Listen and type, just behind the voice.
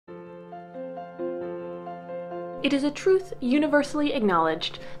It is a truth universally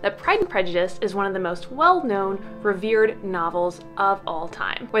acknowledged that Pride and Prejudice is one of the most well-known, revered novels of all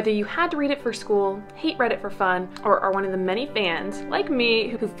time. Whether you had to read it for school, read it for fun, or are one of the many fans, like me,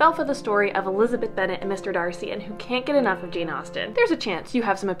 who fell for the story of Elizabeth Bennet and Mr. Darcy and who can't get enough of Jane Austen, there's a chance you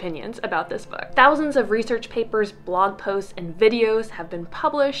have some opinions about this book. Thousands of research papers, blog posts, and videos have been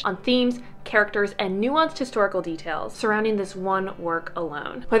published on themes, characters, and nuanced historical details surrounding this one work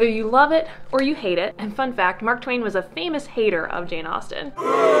alone. Whether you love it or you hate it, and fun fact, Mark Twain was a famous hater of Jane Austen.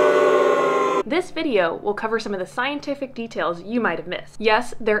 This video will cover some of the scientific details you might have missed.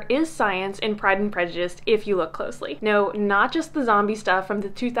 Yes, there is science in Pride and Prejudice if you look closely. No, not just the zombie stuff from the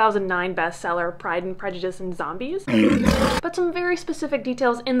 2009 bestseller Pride and Prejudice and Zombies, but some very specific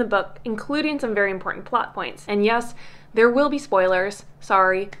details in the book, including some very important plot points. And yes, there will be spoilers.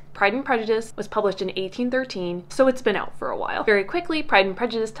 Sorry. Pride and Prejudice was published in 1813, so it's been out for a while. Very quickly, Pride and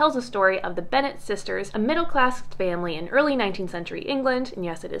Prejudice tells the story of the Bennet sisters, a middle-class family in early 19th century England, and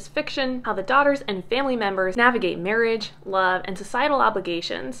yes, it is fiction, how the daughters and family members navigate marriage, love, and societal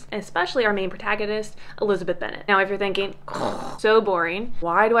obligations, and especially our main protagonist, Elizabeth Bennet. Now, if you're thinking, so boring,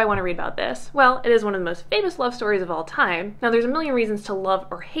 why do I want to read about this? Well, it is one of the most famous love stories of all time. Now, there's a million reasons to love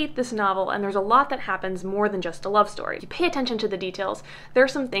or hate this novel, and there's a lot that happens more than just a love story. If you pay attention to the details, there are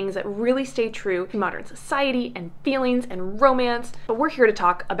some things that really stay true to modern society and feelings and romance, but we're here to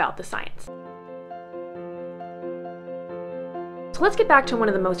talk about the science. So let's get back to one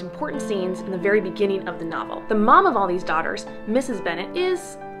of the most important scenes in the very beginning of the novel. The mom of all these daughters, Mrs. Bennet,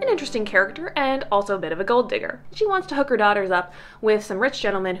 is an interesting character and also a bit of a gold digger. She wants to hook her daughters up with some rich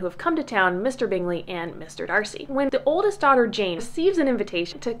gentlemen who have come to town, Mr. Bingley and Mr. Darcy. When the oldest daughter, Jane, receives an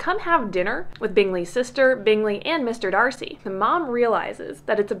invitation to come have dinner with Bingley's sister, Bingley, and Mr. Darcy, the mom realizes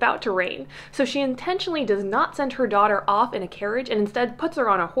that it's about to rain, so she intentionally does not send her daughter off in a carriage and instead puts her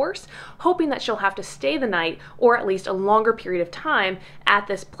on a horse, hoping that she'll have to stay the night or at least a longer period of time at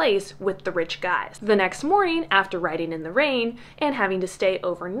this place with the rich guys. The next morning, after riding in the rain and having to stay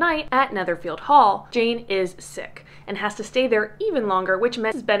overnight at Netherfield Hall, Jane is sick and has to stay there even longer, which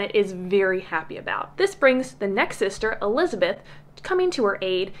Mrs. Bennet is very happy about. This brings the next sister, Elizabeth, coming to her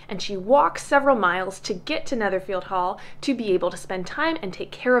aid, and she walks several miles to get to Netherfield Hall to be able to spend time and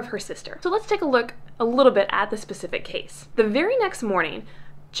take care of her sister. So let's take a look a little bit at the specific case. The very next morning,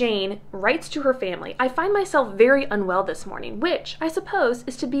 Jane writes to her family, "I find myself very unwell this morning," which I suppose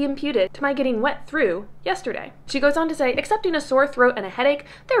is to be imputed to my getting wet through yesterday. She goes on to say, "Excepting a sore throat and a headache,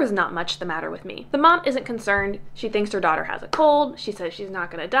 there is not much the matter with me." The mom isn't concerned. She thinks her daughter has a cold. She says she's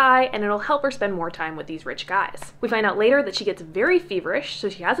not going to die, and it'll help her spend more time with these rich guys. We find out later that she gets very feverish, so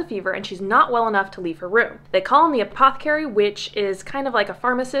she has a fever, and she's not well enough to leave her room. They call in the apothecary, which is kind of like a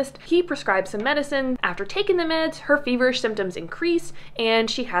pharmacist. He prescribes some medicine. After taking the meds, her feverish symptoms increase, and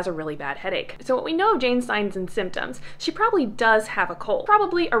she has a really bad headache. So what we know of Jane's signs and symptoms, she probably does have a cold,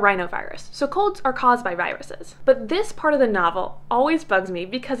 probably a rhinovirus. So colds are caused by viruses. But this part of the novel always bugs me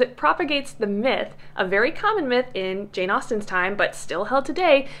because it propagates the myth, a very common myth in Jane Austen's time, but still held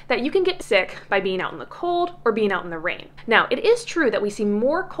today, that you can get sick by being out in the cold or being out in the rain. Now, it is true that we see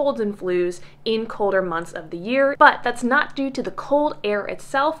more colds and flus in colder months of the year, but that's not due to the cold air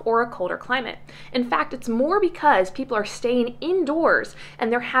itself or a colder climate. In fact, it's more because people are staying indoors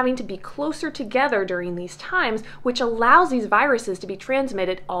and they're having to be closer together during these times, which allows these viruses to be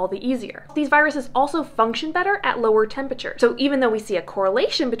transmitted all the easier. These viruses also function better at lower temperatures. So even though we see a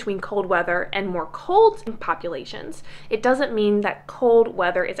correlation between cold weather and more colds in populations, it doesn't mean that cold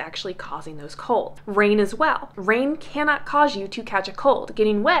weather is actually causing those colds. Rain as well. Rain cannot cause you to catch a cold.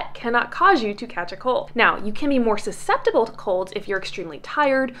 Getting wet cannot cause you to catch a cold. Now, you can be more susceptible to colds if you're extremely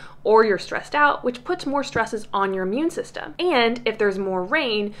tired or you're stressed out, which puts more stresses on your immune system. And if there's more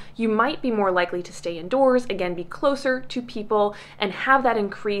rain, you might be more likely to stay indoors, again, be closer to people, and have that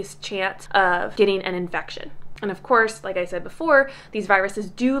increased chance of getting an infection. And of course, like I said before, these viruses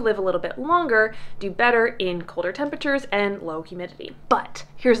do live a little bit longer, do better in colder temperatures and low humidity. But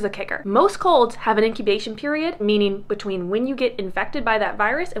here's the kicker. Most colds have an incubation period, meaning between when you get infected by that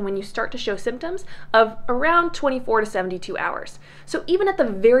virus and when you start to show symptoms, of around 24 to 72 hours. So even at the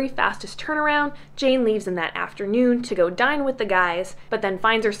very fastest turnaround, Jane leaves in that afternoon to go dine with the guys, but then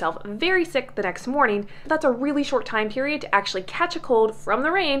finds herself very sick the next morning. That's a really short time period to actually catch a cold from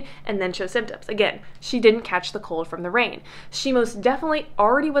the rain and then show symptoms. Again, she didn't catch the cold from the rain. She most definitely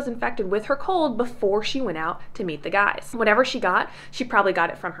already was infected with her cold before she went out to meet the guys. Whatever she got, she probably got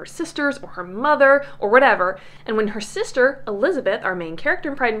it from her sisters or her mother or whatever. And when her sister, Elizabeth, our main character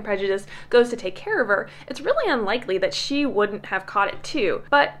in Pride and Prejudice, goes to take care of her, it's really unlikely that she wouldn't have caught it too.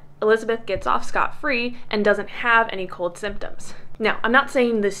 But Elizabeth gets off scot-free and doesn't have any cold symptoms. Now, I'm not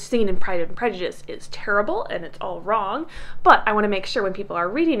saying this scene in Pride and Prejudice is terrible and it's all wrong, but I want to make sure when people are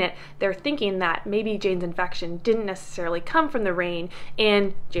reading it, they're thinking that maybe Jane's infection didn't necessarily come from the rain,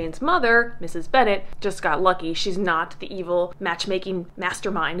 and Jane's mother, Mrs. Bennet, just got lucky. She's not the evil matchmaking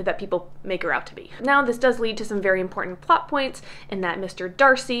mastermind that people make her out to be. Now, this does lead to some very important plot points in that Mr.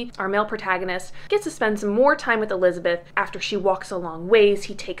 Darcy, our male protagonist, gets to spend some more time with Elizabeth. After she walks a long ways,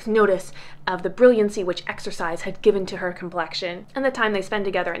 he takes notice of the brilliancy which exercise had given to her complexion, and the time they spend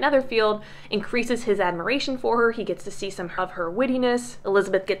together at Netherfield increases his admiration for her. He gets to see some of her wittiness.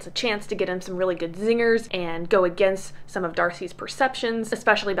 Elizabeth gets a chance to get him some really good zingers and go against some of Darcy's perceptions,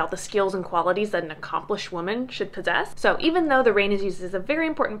 especially about the skills and qualities that an accomplished woman should possess. So even though the rain is used as a very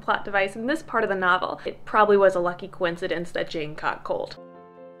important plot device in this part of the novel, it probably was a lucky coincidence that Jane caught cold.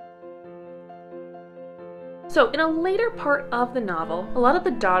 So in a later part of the novel, a lot of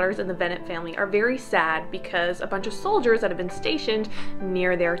the daughters in the Bennet family are very sad because a bunch of soldiers that have been stationed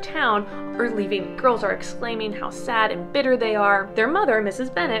near their town are leaving. Girls are exclaiming how sad and bitter they are. Their mother,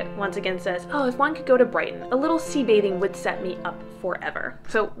 Mrs. Bennet, once again says, "Oh, if one could go to Brighton, a little sea bathing would set me up forever."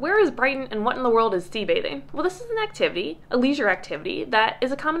 So where is Brighton and what in the world is sea bathing? Well, this is an activity, a leisure activity, that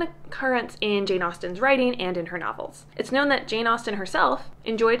is a common occurrence in Jane Austen's writing and in her novels. It's known that Jane Austen herself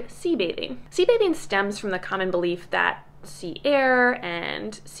enjoyed sea bathing. Sea bathing stems from the common belief that sea air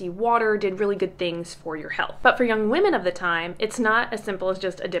and sea water did really good things for your health. But for young women of the time, it's not as simple as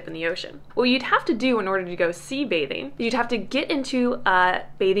just a dip in the ocean. What you'd have to do in order to go sea bathing, you'd have to get into a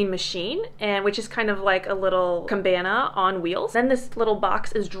bathing machine, and which is kind of like a little cabana on wheels. Then this little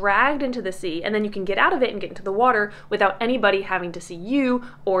box is dragged into the sea, and then you can get out of it and get into the water without anybody having to see you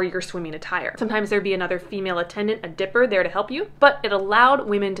or your swimming attire. Sometimes there'd be another female attendant, a dipper, there to help you, but it allowed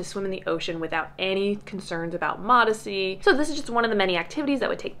women to swim in the ocean without any concerns about modesty. So this is just one of the many activities that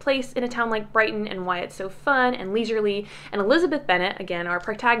would take place in a town like Brighton, and why it's so fun and leisurely. And Elizabeth Bennet, again our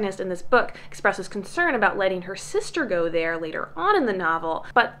protagonist in this book, expresses concern about letting her sister go there later on in the novel,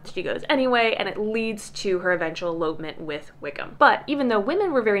 but she goes anyway, and it leads to her eventual elopement with Wickham. But even though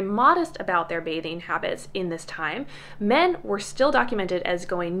women were very modest about their bathing habits in this time, men were still documented as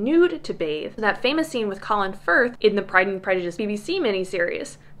going nude to bathe. That famous scene with Colin Firth in the Pride and Prejudice BBC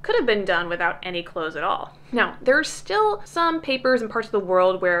miniseries could have been done without any clothes at all. Now, there are still some papers in parts of the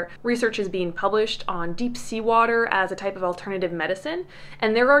world where research is being published on deep sea water as a type of alternative medicine,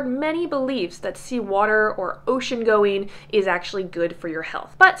 and there are many beliefs that sea water or ocean going is actually good for your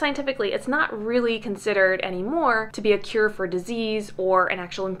health. But scientifically, it's not really considered anymore to be a cure for disease or an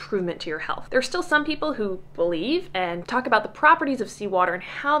actual improvement to your health. There are still some people who believe and talk about the properties of seawater and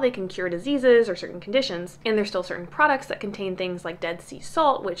how they can cure diseases or certain conditions, and there's still certain products that contain things like Dead Sea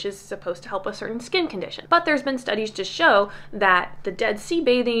salt, which is supposed to help with certain skin conditions. But there's been studies to show that the Dead Sea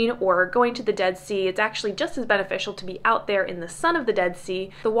bathing or going to the Dead Sea, it's actually just as beneficial to be out there in the sun of the Dead Sea.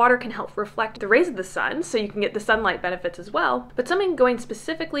 The water can help reflect the rays of the sun, so you can get the sunlight benefits as well. But someone going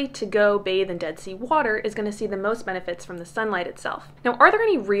specifically to go bathe in Dead Sea water is going to see the most benefits from the sunlight itself. Now, are there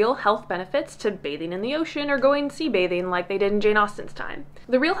any real health benefits to bathing in the ocean or going sea bathing like they did in Jane Austen's time?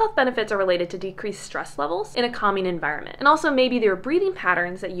 The real health benefits are related to decreased stress levels in a calming environment, and also maybe there are breathing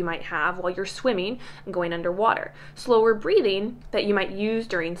patterns that you might have while you're swimming and going underwater. Slower breathing that you might use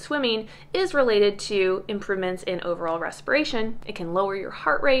during swimming is related to improvements in overall respiration. It can lower your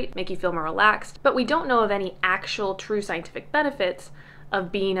heart rate, make you feel more relaxed, but we don't know of any actual true scientific benefits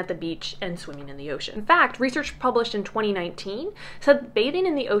of being at the beach and swimming in the ocean. In fact, research published in 2019 said that bathing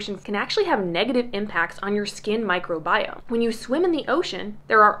in the ocean can actually have negative impacts on your skin microbiome. When you swim in the ocean,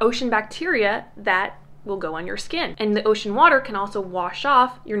 there are ocean bacteria that will go on your skin. And the ocean water can also wash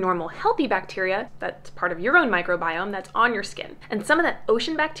off your normal healthy bacteria that's part of your own microbiome that's on your skin. And some of that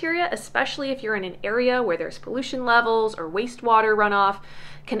ocean bacteria, especially if you're in an area where there's pollution levels or wastewater runoff,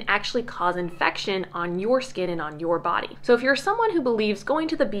 can actually cause infection on your skin and on your body. So if you're someone who believes going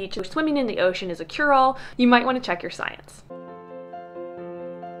to the beach or swimming in the ocean is a cure-all, you might want to check your science.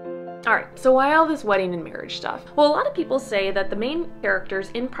 Alright, so why all this wedding and marriage stuff? Well, a lot of people say that the main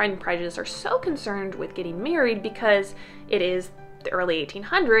characters in Pride and Prejudice are so concerned with getting married because it is the early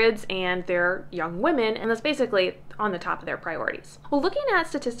 1800s and they're young women, and that's basically on the top of their priorities. Well, looking at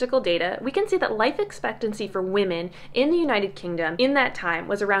statistical data, we can see that life expectancy for women in the United Kingdom in that time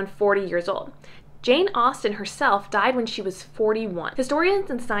was around 40 years old. Jane Austen herself died when she was 41. Historians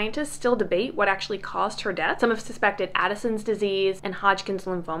and scientists still debate what actually caused her death. Some have suspected Addison's disease and Hodgkin's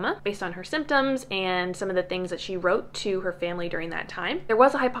lymphoma based on her symptoms and some of the things that she wrote to her family during that time. There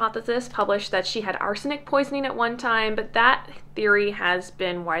was a hypothesis published that she had arsenic poisoning at one time, but that theory has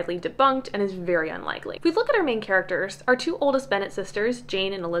been widely debunked and is very unlikely. If we look at our main characters, our two oldest Bennet sisters,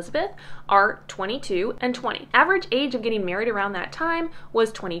 Jane and Elizabeth, are 22 and 20. Average age of getting married around that time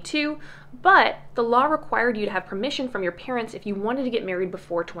was 22, but the law required you to have permission from your parents if you wanted to get married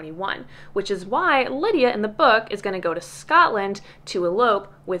before 21, which is why Lydia in the book is going to go to Scotland to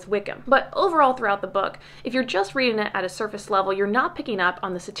elope with Wickham. But overall throughout the book, if you're just reading it at a surface level, you're not picking up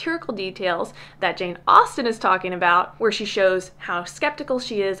on the satirical details that Jane Austen is talking about, where she shows how skeptical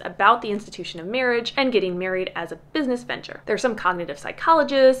she is about the institution of marriage and getting married as a business venture. There are some cognitive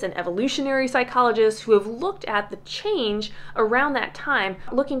psychologists and evolutionary psychologists who have looked at the change around that time,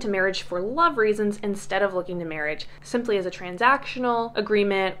 looking to marriage for love reasons instead of looking to marriage simply as a transactional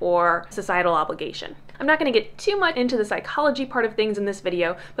agreement or societal obligation. I'm not going to get too much into the psychology part of things in this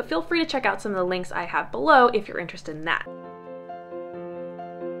video, but feel free to check out some of the links I have below if you're interested in that.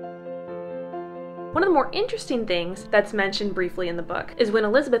 One of the more interesting things that's mentioned briefly in the book is when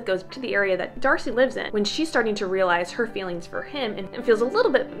Elizabeth goes to the area that Darcy lives in, when she's starting to realize her feelings for him and feels a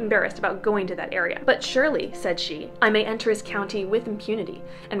little bit embarrassed about going to that area. "But surely," said she, "I may enter his county with impunity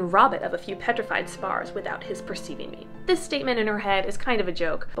and rob it of a few petrified spars without his perceiving me." This statement in her head is kind of a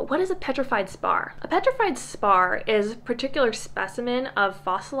joke, but what is a petrified spar? A petrified spar is a particular specimen of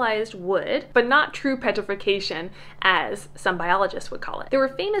fossilized wood, but not true petrification as some biologists would call it. There were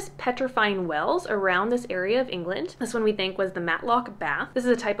famous petrifying wells around this area of England. This one we think was the Matlock Bath. This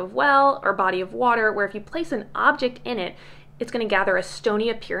is a type of well or body of water where if you place an object in it, it's going to gather a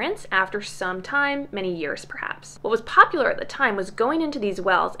stony appearance after some time, many years perhaps. What was popular at the time was going into these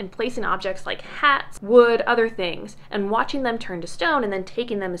wells and placing objects like hats, wood, other things, and watching them turn to stone and then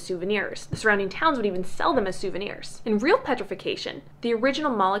taking them as souvenirs. The surrounding towns would even sell them as souvenirs. In real petrification, the original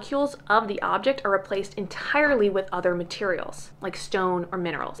molecules of the object are replaced entirely with other materials, like stone or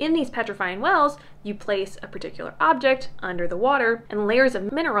minerals. In these petrifying wells, you place a particular object under the water, and layers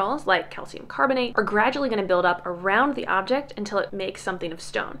of minerals, like calcium carbonate, are gradually going to build up around the object until it makes something of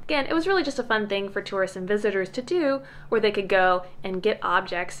stone. Again, it was really just a fun thing for tourists and visitors to do, where they could go and get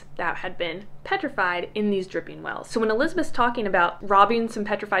objects that had been petrified in these dripping wells. So when Elizabeth's talking about robbing some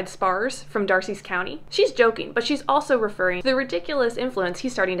petrified spars from Darcy's county, she's joking, but she's also referring to the ridiculous influence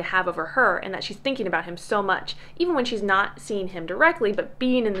he's starting to have over her and that she's thinking about him so much, even when she's not seeing him directly, but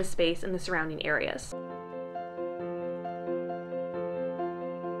being in the space and the surrounding areas.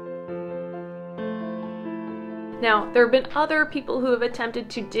 Now, there have been other people who have attempted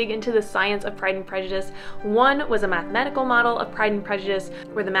to dig into the science of Pride and Prejudice. One was a mathematical model of Pride and Prejudice,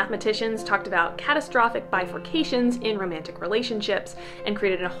 where the mathematicians talked about catastrophic bifurcations in romantic relationships and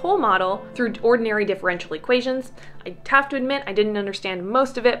created a whole model through ordinary differential equations. I have to admit, I didn't understand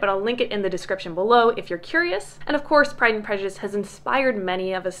most of it, but I'll link it in the description below if you're curious. And of course, Pride and Prejudice has inspired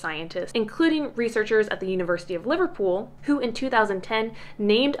many of us scientists, including researchers at the University of Liverpool, who in 2010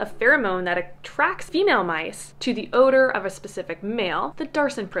 named a pheromone that attracts female mice to the odor of a specific male, the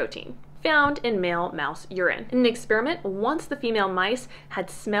Darcy protein, found in male mouse urine. In an experiment, once the female mice had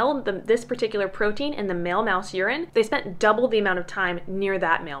smelled this particular protein in the male mouse urine, they spent double the amount of time near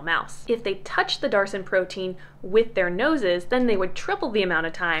that male mouse. If they touched the Darcy protein with their noses, then they would triple the amount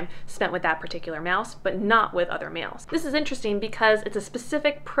of time spent with that particular mouse, but not with other males. This is interesting because it's a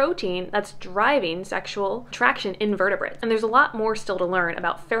specific protein that's driving sexual attraction in vertebrates, and there's a lot more still to learn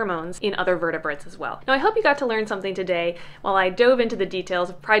about pheromones in other vertebrates as well. Now, I hope you got to learn something today while I dove into the details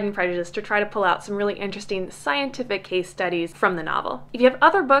of Pride and Prejudice to try to pull out some really interesting scientific case studies from the novel. If you have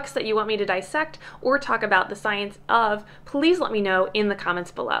other books that you want me to dissect or talk about the science of, please let me know in the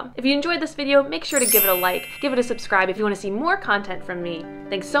comments below. If you enjoyed this video, make sure to give it a like, give it a subscribe if you want to see more content from me.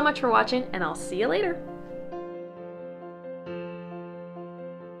 Thanks so much for watching, and I'll see you later.